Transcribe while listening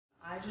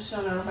just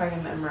don't know if I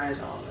can memorize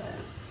all of it.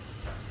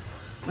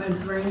 My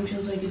brain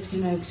feels like it's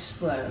gonna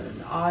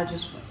explode. All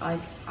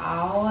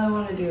I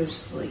want to do is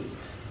sleep.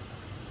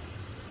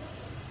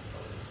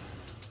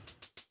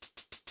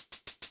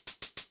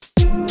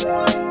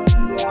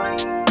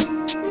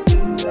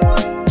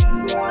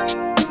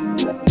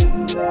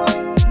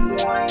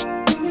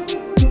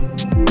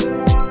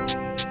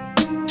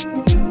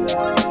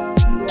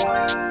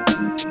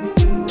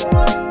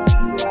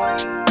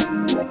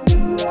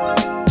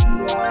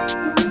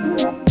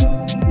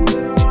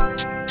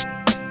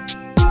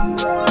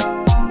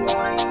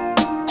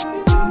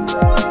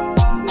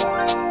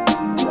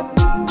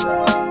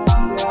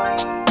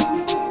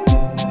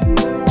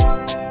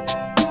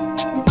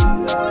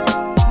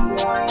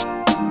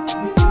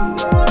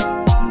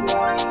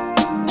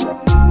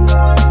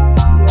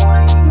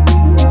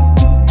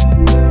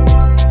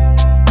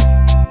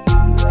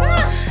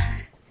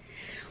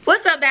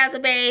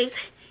 Babes,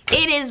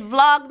 it is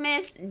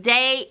Vlogmas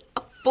day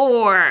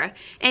 4,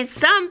 and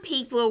some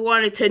people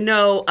wanted to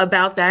know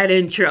about that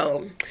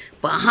intro.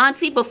 But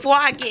Hunty, before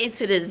I get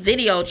into this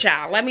video,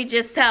 child, let me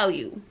just tell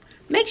you,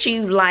 make sure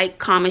you like,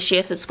 comment,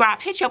 share, subscribe,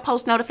 hit your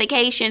post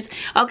notifications,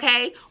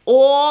 okay?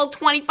 All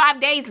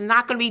 25 days is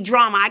not gonna be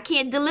drama. I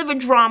can't deliver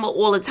drama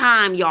all the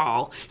time,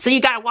 y'all. So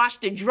you gotta watch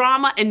the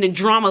drama and the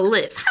drama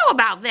list. How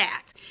about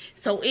that?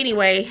 So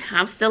anyway,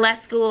 I'm still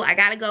at school. I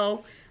gotta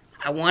go.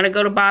 I want to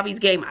go to Bobby's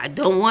game. I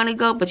don't want to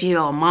go, but you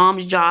know,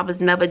 mom's job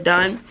is never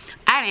done.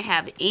 I didn't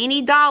have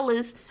any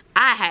dollars.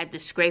 I had to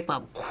scrape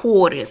up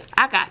quarters.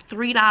 I got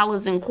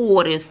 $3 in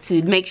quarters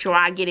to make sure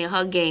I get in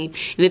her game.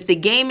 And if the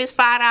game is $5,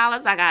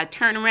 I got to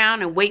turn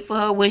around and wait for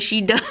her when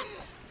she done.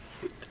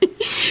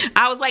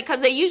 I was like,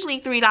 because they're usually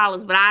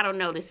 $3, but I don't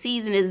know. The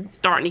season is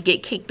starting to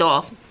get kicked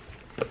off.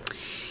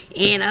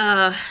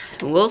 And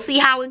we'll see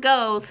how it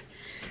goes.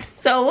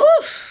 So, woo,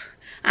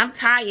 I'm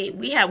tired.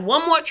 We have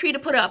one more tree to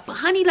put up. But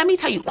honey, let me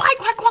tell you, quiet.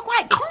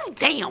 Calm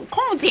down,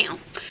 calm down.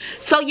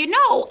 So, you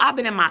know, I've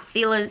been in my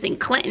feelings, and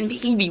Clinton,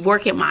 he be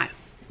working my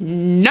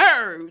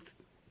nerves.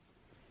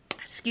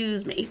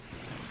 Excuse me.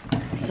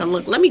 So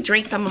look, let me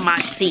drink some of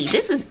my tea.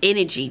 This is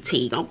energy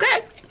tea,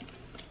 okay?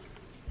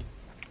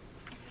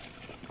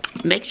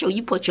 Make sure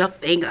you put your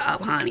finger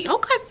up, honey,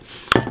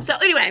 okay? So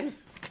anyway,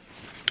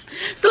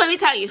 so let me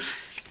tell you,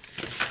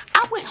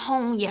 I went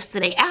home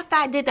yesterday after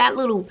I did that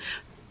little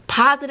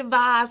positive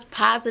vibes,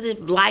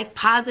 positive life,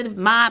 positive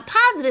mind,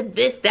 positive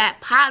this, that,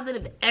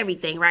 positive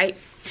everything, right?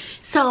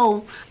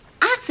 So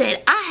I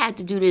said I had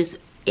to do this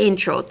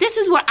intro. This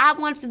is what I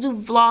wanted to do,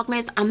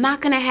 Vlogmas. I'm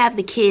not gonna have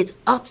the kids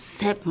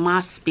upset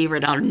my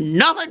spirit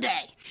another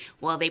day.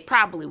 Well, they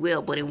probably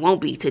will, but it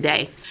won't be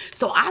today.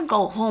 So I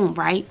go home,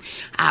 right?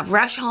 I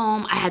rush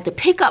home. I had to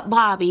pick up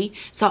Bobby.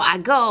 So I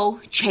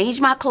go,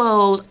 change my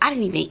clothes. I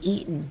didn't even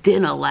eat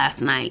dinner last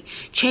night.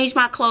 Change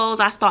my clothes.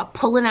 I start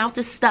pulling out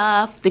the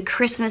stuff, the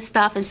Christmas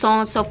stuff, and so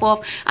on and so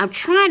forth. I'm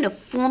trying to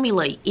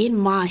formulate in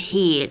my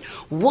head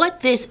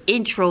what this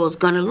intro is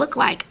gonna look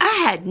like. I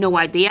had no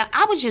idea.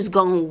 I was just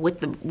going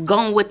with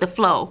the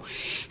flow.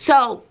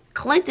 So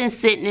Clinton's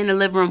sitting in the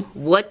living room.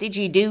 What did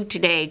you do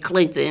today,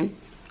 Clinton?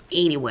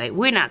 Anyway,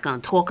 we're not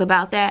gonna talk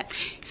about that.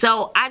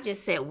 So I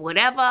just said,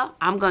 whatever,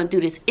 I'm gonna do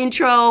this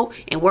intro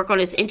and work on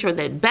this intro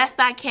the best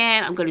I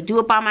can. I'm gonna do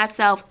it by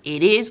myself.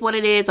 It is what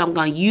it is. I'm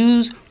gonna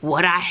use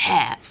what I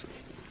have.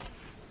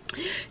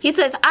 He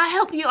says, I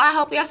help you.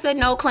 I said,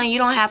 no, Clint, you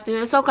don't have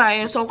to. It's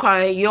okay,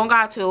 you don't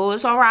got to.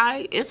 It's all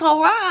right,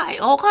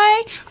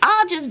 okay?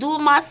 I'll just do it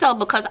myself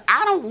because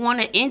I don't want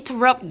to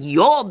interrupt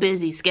your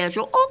busy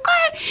schedule,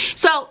 okay?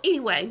 So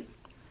anyway,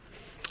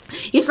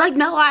 he was like,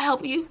 no, I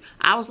help you.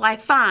 I was like,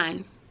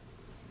 fine.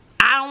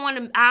 I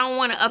don't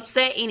want to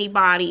upset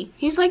anybody.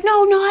 He was like,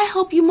 no, I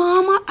help you,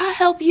 Mom. I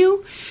help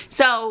you.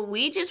 So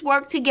we just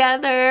worked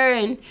together,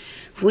 and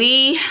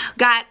we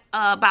got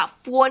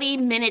about 40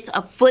 minutes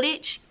of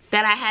footage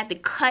that I had to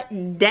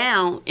cut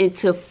down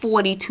into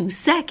 42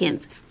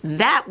 seconds.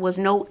 That was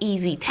no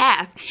easy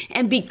task.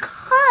 And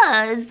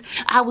because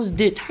I was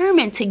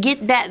determined to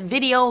get that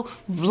video,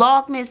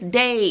 Vlogmas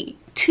Day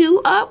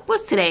 2 up.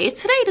 What's today? Is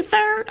today the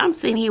 3rd? I'm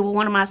sitting here with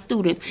one of my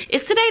students.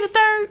 Is today the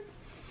 3rd?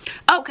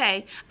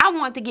 Okay, I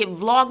want to get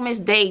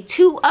Vlogmas Day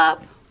 2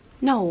 up.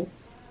 No,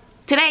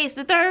 today is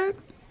the 3rd.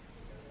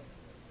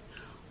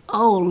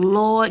 Oh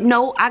Lord,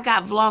 no, I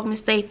got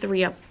Vlogmas Day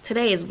 3 up.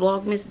 Today is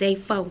Vlogmas Day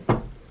 4,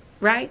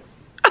 right?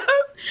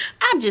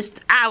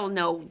 I don't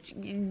know.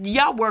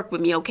 Y'all work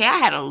with me, okay? I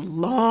had a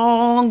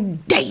long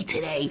day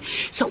today.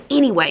 So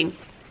anyway,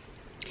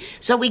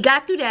 so we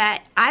got through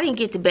that. I didn't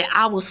get to bed.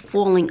 I was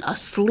falling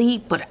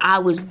asleep, but I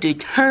was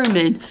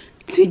determined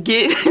to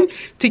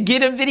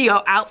get a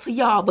video out for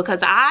y'all because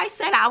I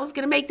said I was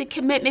gonna make the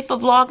commitment for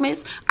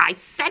Vlogmas. I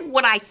said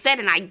what I said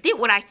and I did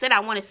what I said.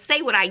 I want to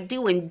say what I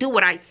do and do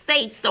what I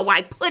say. So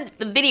I put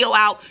the video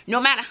out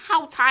no matter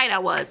how tired I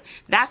was.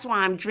 That's why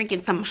I'm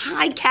drinking some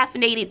high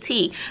caffeinated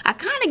tea. I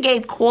kind of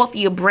gave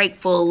coffee a break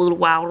for a little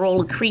while, roll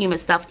of cream and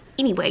stuff.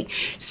 Anyway,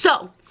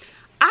 so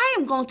I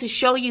am going to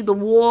show you the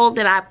wall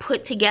that I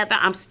put together.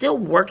 I'm still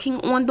working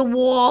on the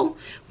wall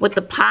with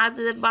the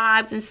positive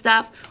vibes and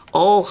stuff.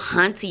 Oh,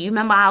 Hunty, you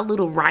remember our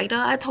little writer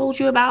I told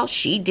you about?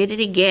 She did it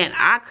again.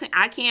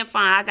 I can't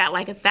find, I got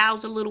like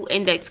 1,000 little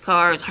index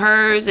cards.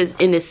 Hers is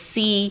in the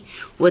C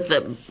with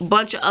a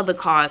bunch of other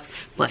cards.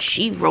 But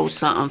she wrote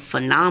something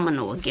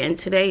phenomenal again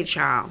today,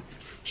 child.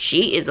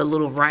 She is a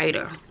little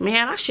writer.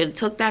 Man, I should have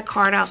took that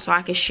card out so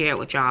I could share it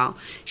with y'all.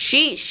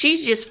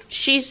 She's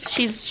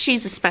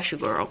a special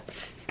girl.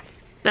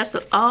 That's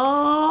the,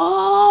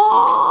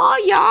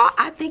 oh, y'all,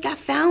 I think I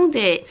found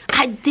it.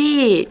 I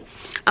did.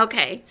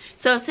 Okay,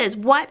 so it says,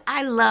 what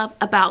I love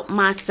about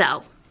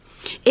myself.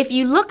 If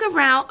you look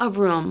around a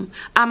room,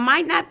 I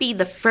might not be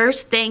the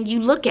first thing you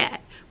look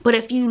at. But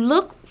if you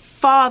look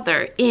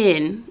farther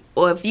in,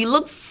 or if you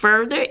look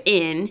further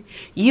in,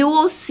 you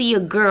will see a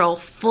girl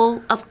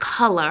full of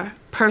color,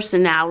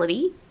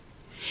 personality.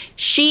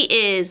 She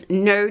is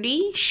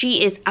nerdy.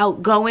 She is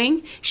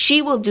outgoing.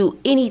 She will do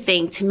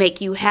anything to make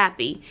you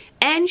happy.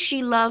 And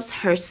she loves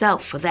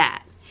herself for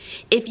that.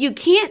 If you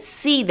can't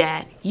see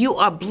that, you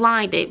are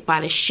blinded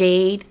by the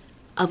shade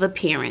of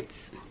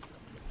appearance.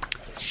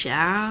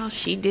 Child,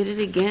 she did it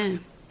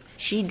again.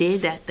 She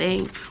did that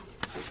thing.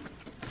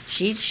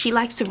 She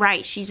likes to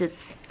write. She's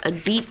a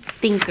deep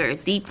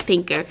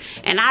thinker.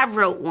 And I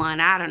wrote one.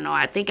 I don't know.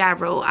 I think I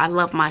wrote, I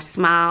love my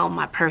smile,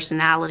 my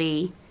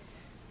personality,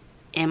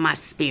 and my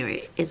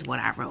spirit is what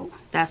I wrote.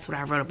 That's what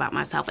I wrote about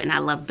myself. And I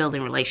love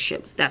building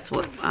relationships. That's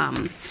what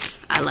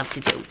I love to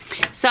do.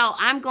 So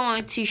I'm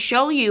going to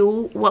show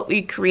you what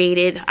we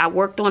created. I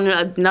worked on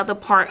another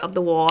part of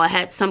the wall. I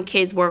had some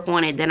kids work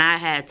on it. Then I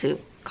had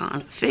to kind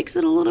of fix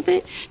it a little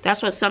bit.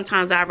 That's what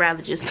sometimes I'd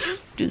rather just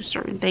do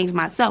certain things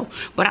myself.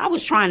 But I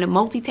was trying to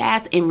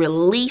multitask and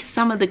release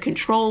some of the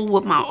control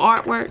with my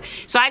artwork.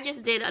 So I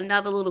just did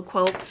another little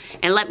quote.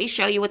 And let me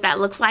show you what that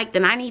looks like.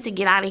 Then I need to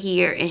get out of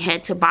here and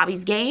head to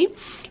Bobby's game.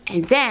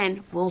 And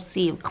then we'll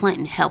see if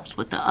Clinton helps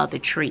with the other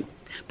tree.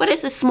 But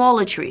it's a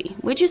smaller tree.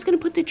 We're just going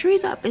to put the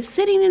trees up. It's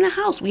sitting in the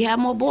house. We have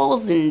more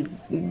balls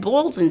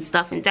and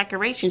stuff and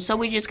decorations. So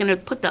we're just going to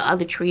put the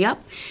other tree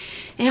up.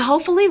 And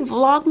hopefully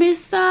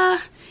Vlogmas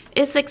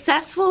is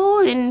successful.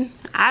 And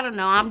I don't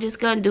know. I'm just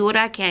going to do what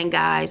I can,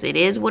 guys. It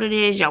is what it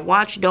is. Y'all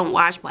watch, don't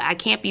watch. But I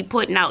can't be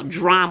putting out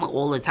drama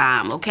all the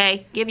time,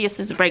 okay? Give your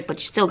sis a break,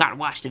 but you still got to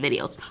watch the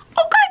videos.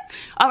 Okay.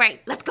 All right.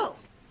 Let's go.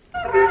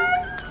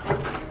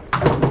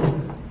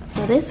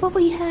 So this is what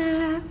we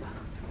have.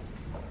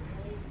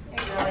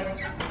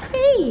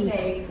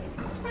 Hey.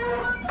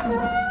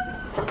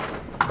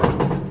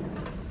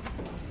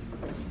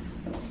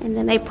 And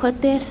then they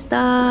put their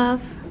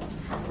stuff.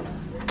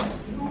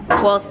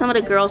 Well, some of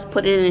the girls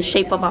put it in the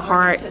shape of a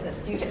heart.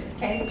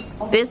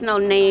 There's no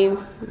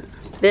name.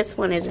 This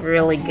one is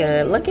really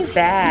good. Look at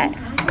that.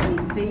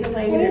 See you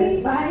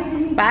later.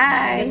 Bye.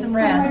 Bye. Get some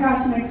rest. Oh my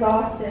gosh, I'm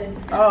exhausted.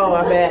 Oh,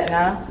 I bet,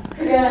 huh?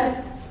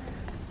 Yes.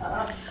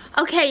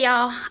 Okay,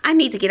 y'all. I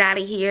need to get out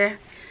of here.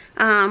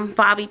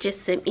 Bobby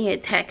just sent me a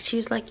text. She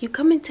was like, you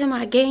coming to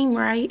my game,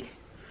 right?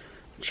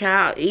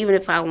 Child, even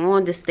if I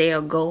wanted to stay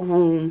or go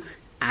home,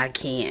 I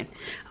can.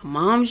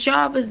 Mom's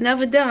job is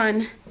never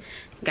done.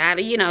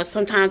 Gotta, you know,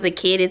 sometimes a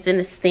kid is in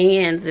the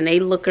stands and they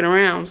looking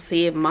around,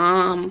 see if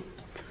mom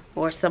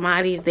or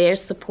somebody's there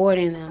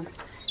supporting them.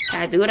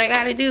 Gotta do what I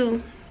gotta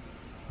do.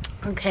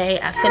 Okay,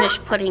 I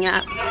finished putting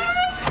up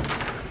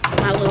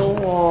my little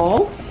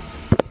wall.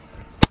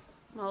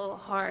 My little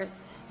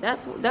hearts.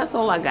 That's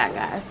all I got,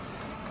 guys.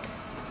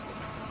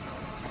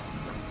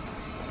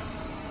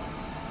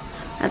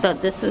 I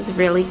thought this was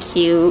really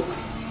cute.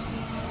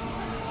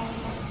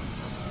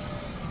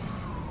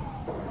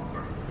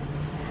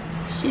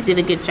 She did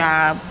a good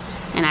job,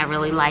 and I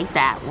really like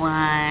that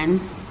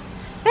one.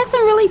 There's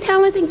some really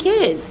talented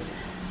kids.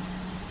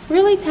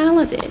 Really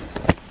talented.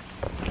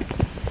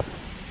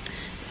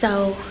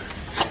 So,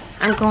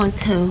 I'm going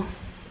to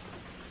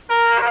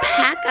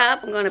pack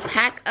up. I'm going to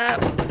pack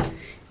up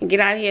and get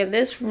out of here.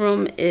 This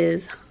room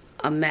is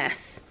a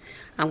mess.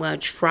 I'm going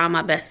to try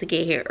my best to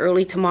get here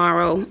early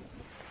tomorrow.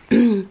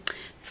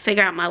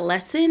 Figure out my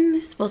lesson.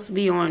 It's supposed to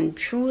be on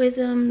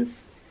truisms.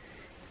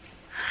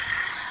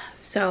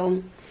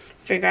 So,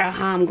 figure out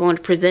how I'm going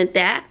to present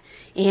that.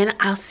 And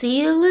I'll see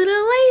you a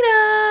little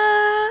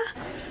later.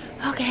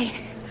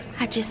 Okay,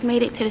 I just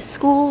made it to the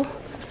school.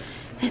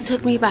 It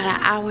took me about an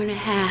hour and a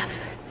half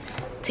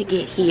to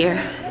get here.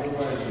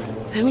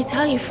 Let me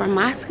tell you, from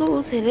my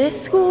school to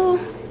this school,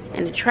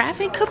 and the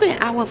traffic could be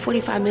an hour and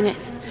 45 minutes.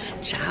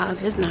 Child,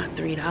 if it's not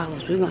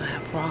 $3, we're gonna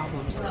have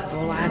problems, because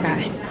all I got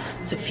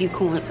is a few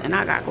coins and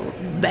I gotta go to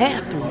the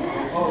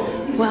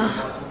bathroom.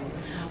 Well,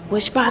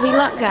 wish Bobby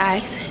luck,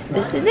 guys.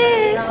 This is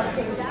it.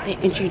 They're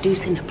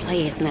introducing the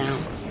players now.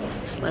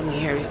 Just let me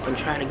hurry up and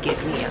try to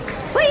get me a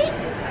seat.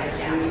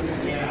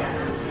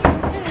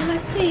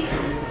 Let's see.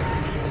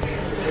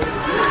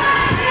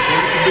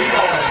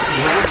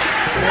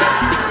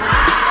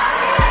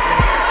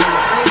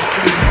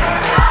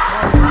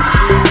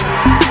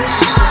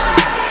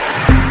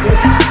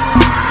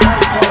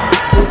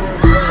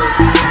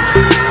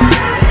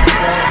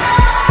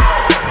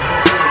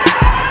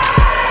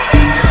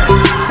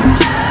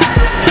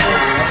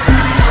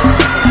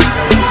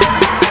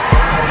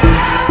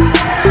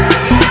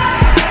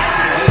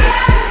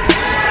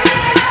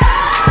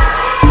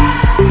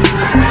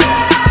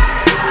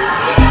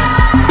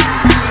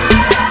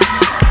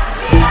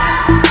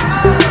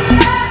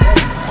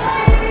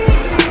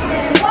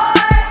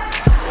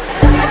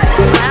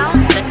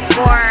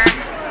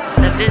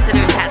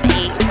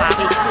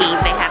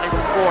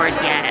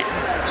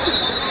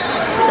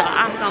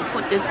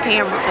 this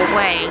camera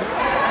away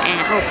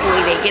and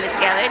hopefully they get it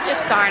together. It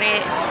just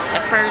started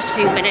the first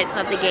few minutes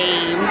of the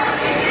game,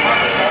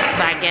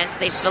 so I guess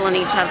they filling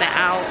each other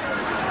out.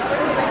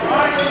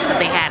 But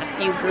they had a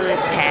few good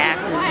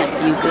passes, a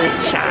few good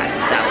shots.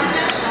 So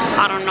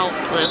I don't know if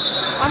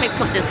this. Let me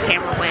put this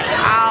camera away.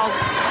 I'll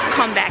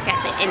come back at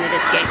the end of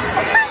this game.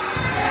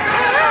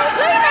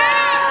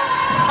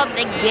 Oh,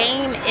 the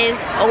game is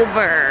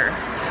over.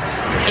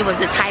 It was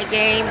a tight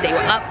game. They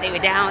were up, they were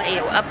down,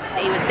 they were up,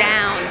 they were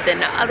down. Then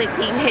the other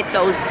team hit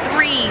those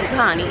threes,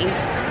 honey.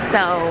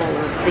 So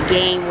the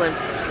game was,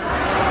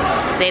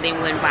 they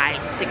didn't win by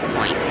 6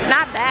 points.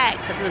 Not bad,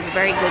 because it was a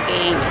very good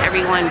game.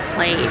 Everyone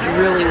played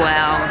really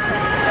well.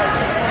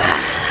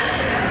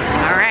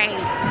 All right.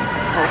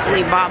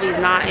 Hopefully Bobby's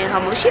not in her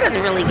mood. She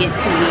doesn't really get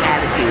too many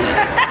attitudes.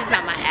 She's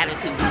not my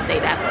attitude. We say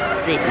that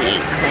for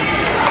Sydney.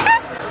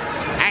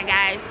 Alright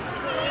guys,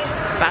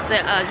 about to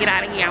get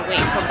out of here. I'm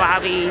waiting for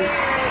Bobby.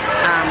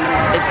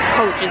 The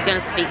coach is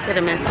gonna speak to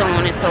them and so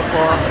on and so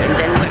forth, and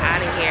then we're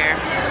out of here.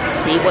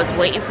 See what's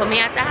waiting for me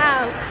at the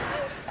house.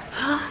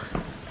 Oh,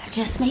 I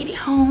just made it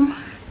home.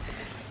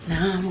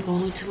 Now I'm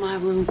going to my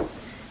room.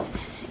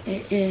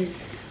 It is,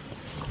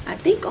 I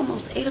think,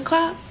 almost 8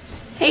 o'clock.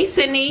 Hey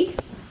Sydney,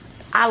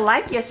 I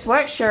like your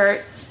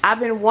sweatshirt. I've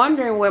been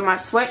wondering where my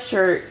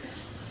sweatshirt,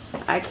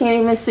 I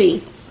can't even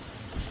see.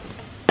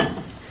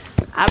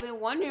 I've been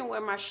wondering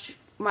where my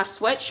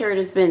sweatshirt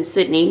has been,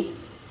 Sydney.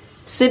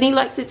 Sydney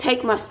likes to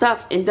take my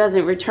stuff and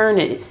doesn't return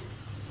it.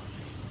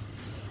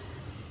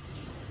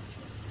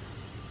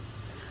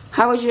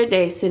 How was your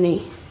day,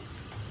 Sydney?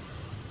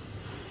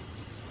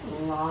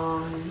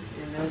 Long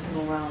and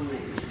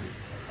overwhelming.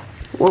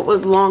 What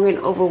was long and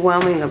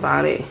overwhelming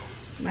about it?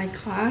 My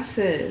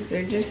classes,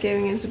 they're just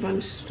giving us a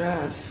bunch of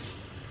stuff.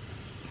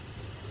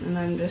 And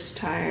I'm just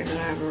tired and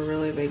I have a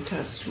really big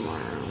test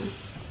tomorrow.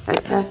 A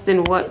test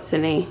in what,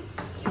 Sydney?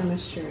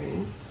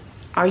 Chemistry.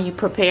 Are you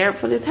prepared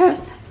for the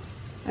test?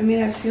 I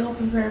mean, I feel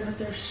prepared, but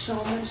there's so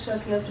much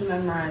stuff you have to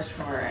memorize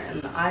for it.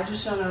 And I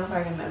just don't know if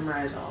I can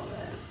memorize all of it.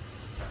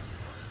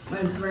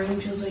 My brain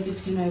feels like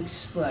it's gonna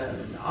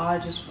explode. All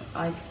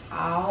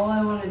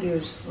I want to do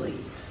is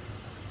sleep.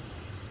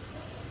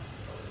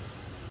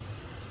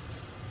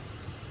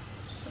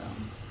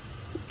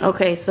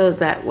 Okay, so is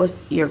that what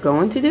you're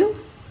going to do?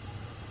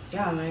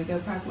 Yeah, I'm gonna go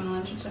pack my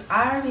lunch and stuff.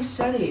 I already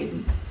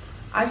studied.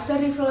 I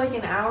studied for like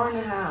an hour and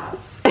a half.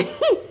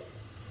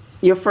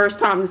 Your first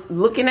time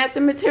looking at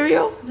the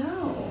material?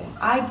 No,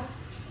 I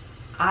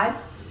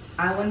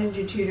went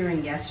into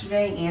tutoring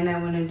yesterday, and I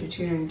went into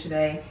tutoring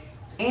today,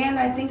 and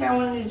I think I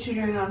went into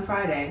tutoring on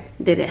Friday.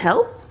 Did it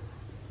help?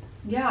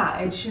 Yeah,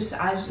 it's just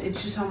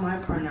on my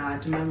part now. I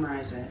have to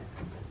memorize it.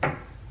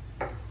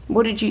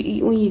 What did you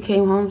eat when you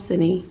came home,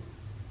 Sydney?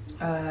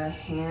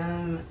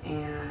 Ham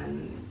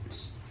and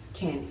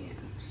candy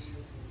yams.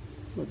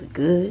 Was it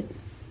good?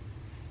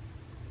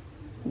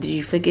 Did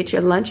you forget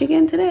your lunch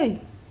again today?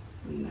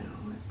 No, I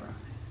brought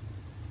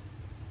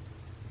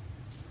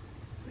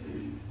it.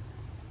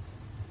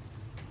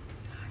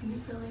 I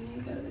really need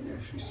to go to the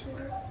grocery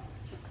store.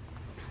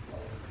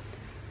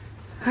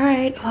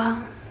 Alright,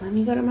 well, let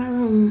me go to my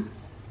room.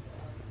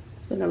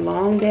 It's been a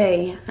long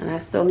day and I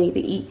still need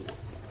to eat.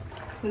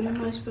 When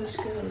am I supposed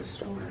to go to the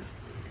store?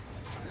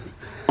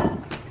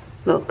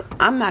 Look,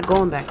 I'm not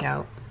going back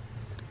out.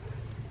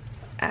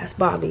 Ask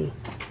Bobby.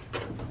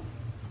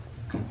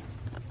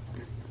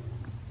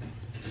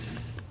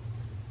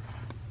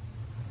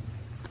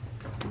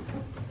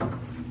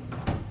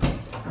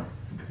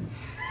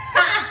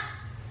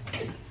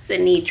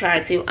 Sydney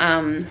tried to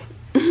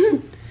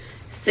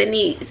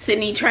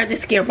Sydney tried to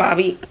scare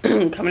Bobby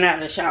coming out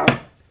of the shower.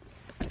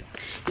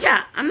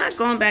 Yeah, I'm not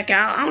going back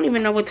out. I don't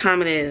even know what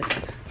time it is.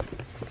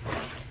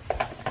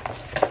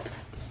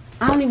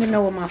 I don't even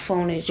know where my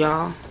phone is,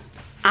 y'all.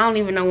 I don't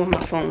even know where my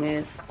phone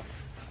is.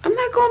 I'm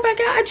not going back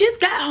out. I just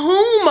got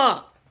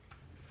home.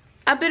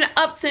 I've been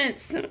up since,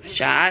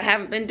 I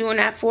haven't been doing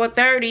that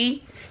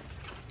 4:30.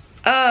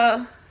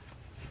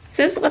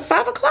 Since like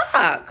 5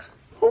 o'clock.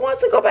 Who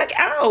wants to go back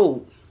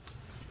out?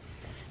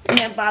 And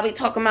then Bobby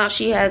talking about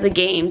she has a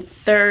game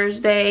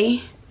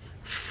Thursday,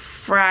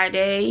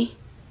 Friday,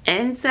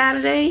 and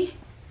Saturday.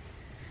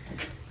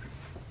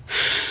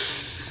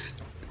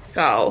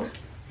 So,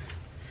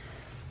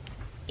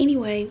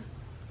 anyway,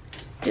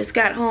 just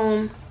got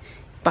home.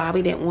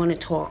 Bobby didn't want to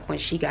talk when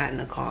she got in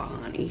the car,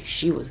 honey.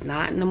 She was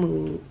not in the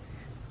mood.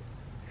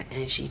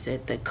 And she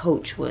said the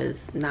coach was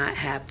not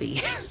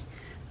happy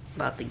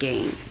about the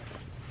game.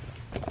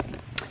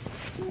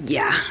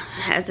 Yeah,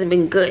 hasn't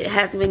been good.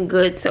 Hasn't been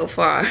good so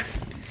far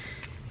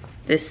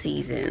this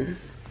season.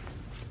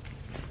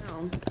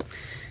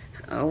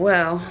 Oh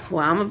well,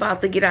 I'm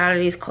about to get out of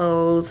these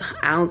clothes.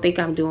 I don't think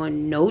I'm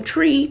doing no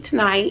tree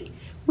tonight.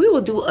 We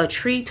will do a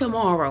tree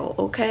tomorrow,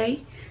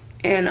 okay?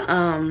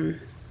 And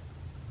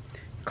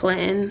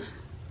Clinton,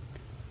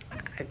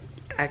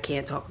 I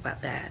can't talk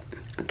about that,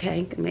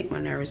 okay? It can make my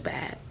nerves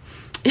bad.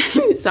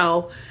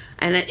 So,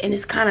 and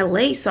it's kind of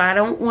late, so I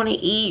don't want to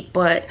eat,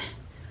 but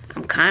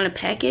I'm kind of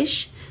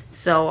peckish,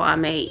 so I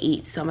may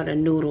eat some of the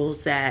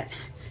noodles that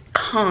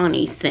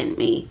Connie sent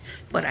me,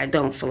 but I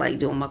don't feel like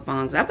doing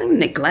mukbangs. I've been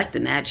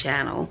neglecting that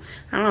channel.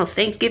 I don't know,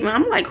 Thanksgiving,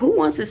 I'm like, who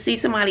wants to see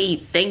somebody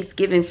eat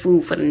Thanksgiving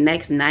food for the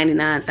next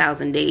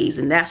 99,000 days?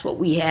 And that's what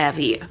we have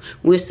here.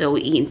 We're still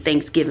eating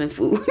Thanksgiving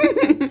food.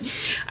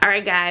 All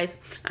right, guys,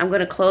 I'm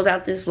gonna close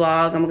out this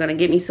vlog. I'm gonna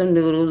get me some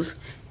noodles,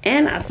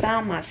 and I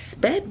found my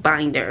sped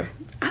binder.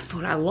 I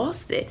thought I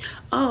lost it.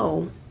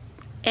 Oh,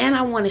 and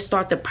I want to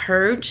start the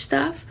purge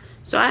stuff.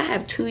 So I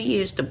have 2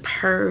 years to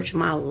purge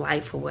my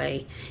life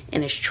away,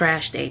 and it's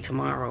trash day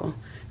tomorrow.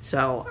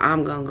 So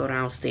I'm gonna go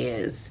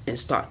downstairs and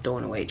start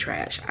throwing away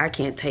trash. I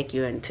can't take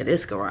you into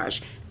this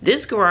garage.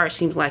 This garage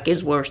seems like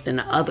it's worse than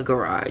the other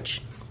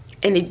garage,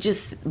 and it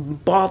just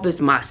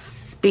bothers my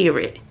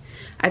spirit.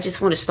 I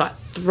just want to start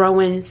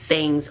throwing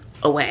things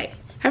away.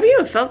 Have you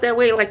ever felt that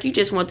way? Like you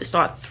just want to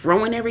start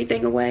throwing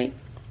everything away?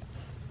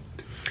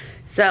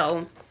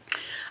 So,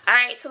 all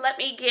right, so let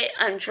me get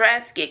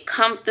undressed, get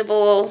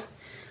comfortable.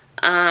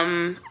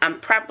 I'm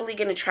probably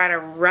gonna try to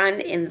run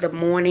in the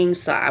morning,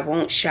 so I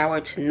won't shower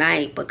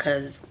tonight,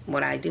 because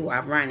what I do, I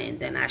run and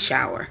then I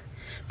shower,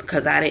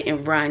 because I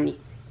didn't run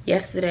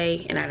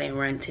yesterday and I didn't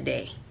run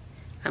today.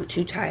 I'm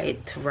too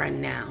tired to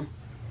run now.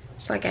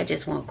 It's like I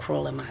just want to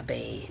crawl in my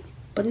bed,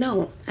 but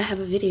no, I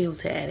have a video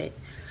to edit.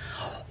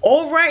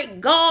 All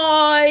right,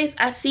 guys,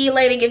 I see you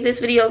later. Give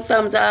this video a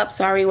thumbs up.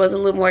 Sorry it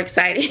wasn't a little more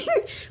exciting,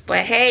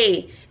 but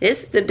hey,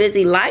 this is the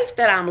busy life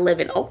that I'm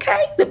living,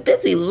 okay? The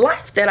busy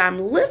life that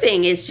I'm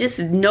living is just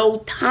no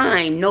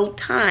time.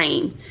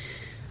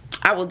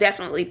 I will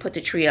definitely put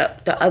the tree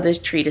up, the other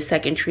tree, the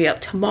second tree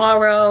up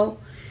tomorrow,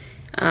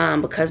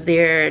 because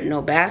there are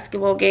no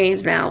basketball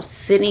games now.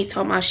 Sydney's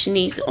talking about she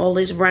needs all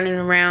this running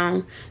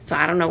around, so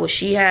I don't know what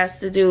she has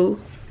to do.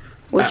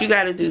 What you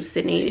got to do,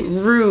 Sydney?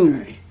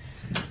 Rude.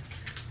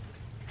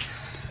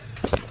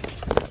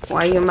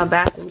 Why are you in my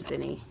bathroom,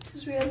 Sydney?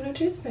 Because we have no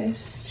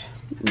toothpaste.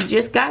 You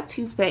just got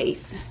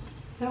toothpaste.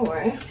 Don't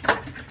worry.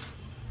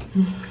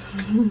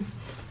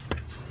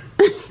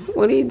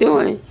 What are you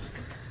doing?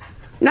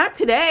 Not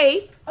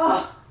today.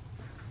 Oh,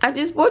 I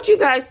just bought you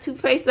guys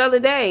toothpaste the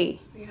other day.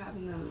 we have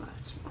no much.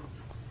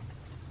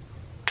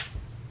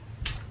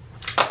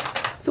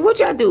 So what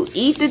y'all do?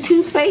 Eat the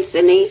toothpaste,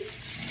 Sydney?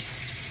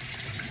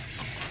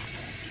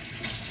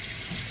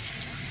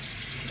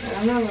 I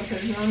don't know, but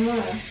there's no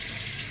more.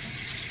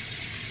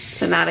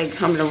 So now they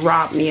come to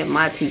rob me of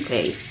my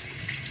toothpaste.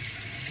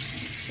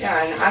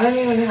 Yeah, and I don't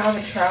even have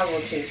a travel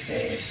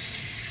toothpaste.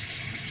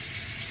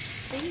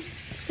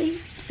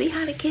 See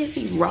how the kids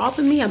be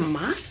robbing me of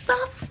my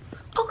stuff?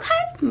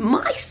 Okay,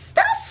 my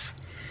stuff.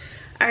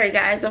 All right,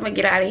 guys, I'm gonna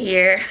get out of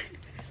here.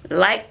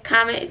 Like,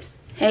 comments.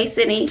 Hey,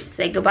 Sydney,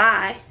 say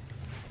goodbye.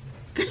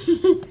 All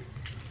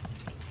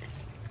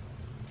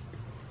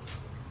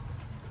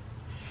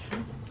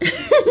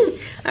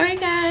right,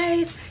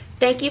 guys,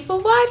 thank you for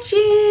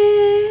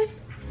watching.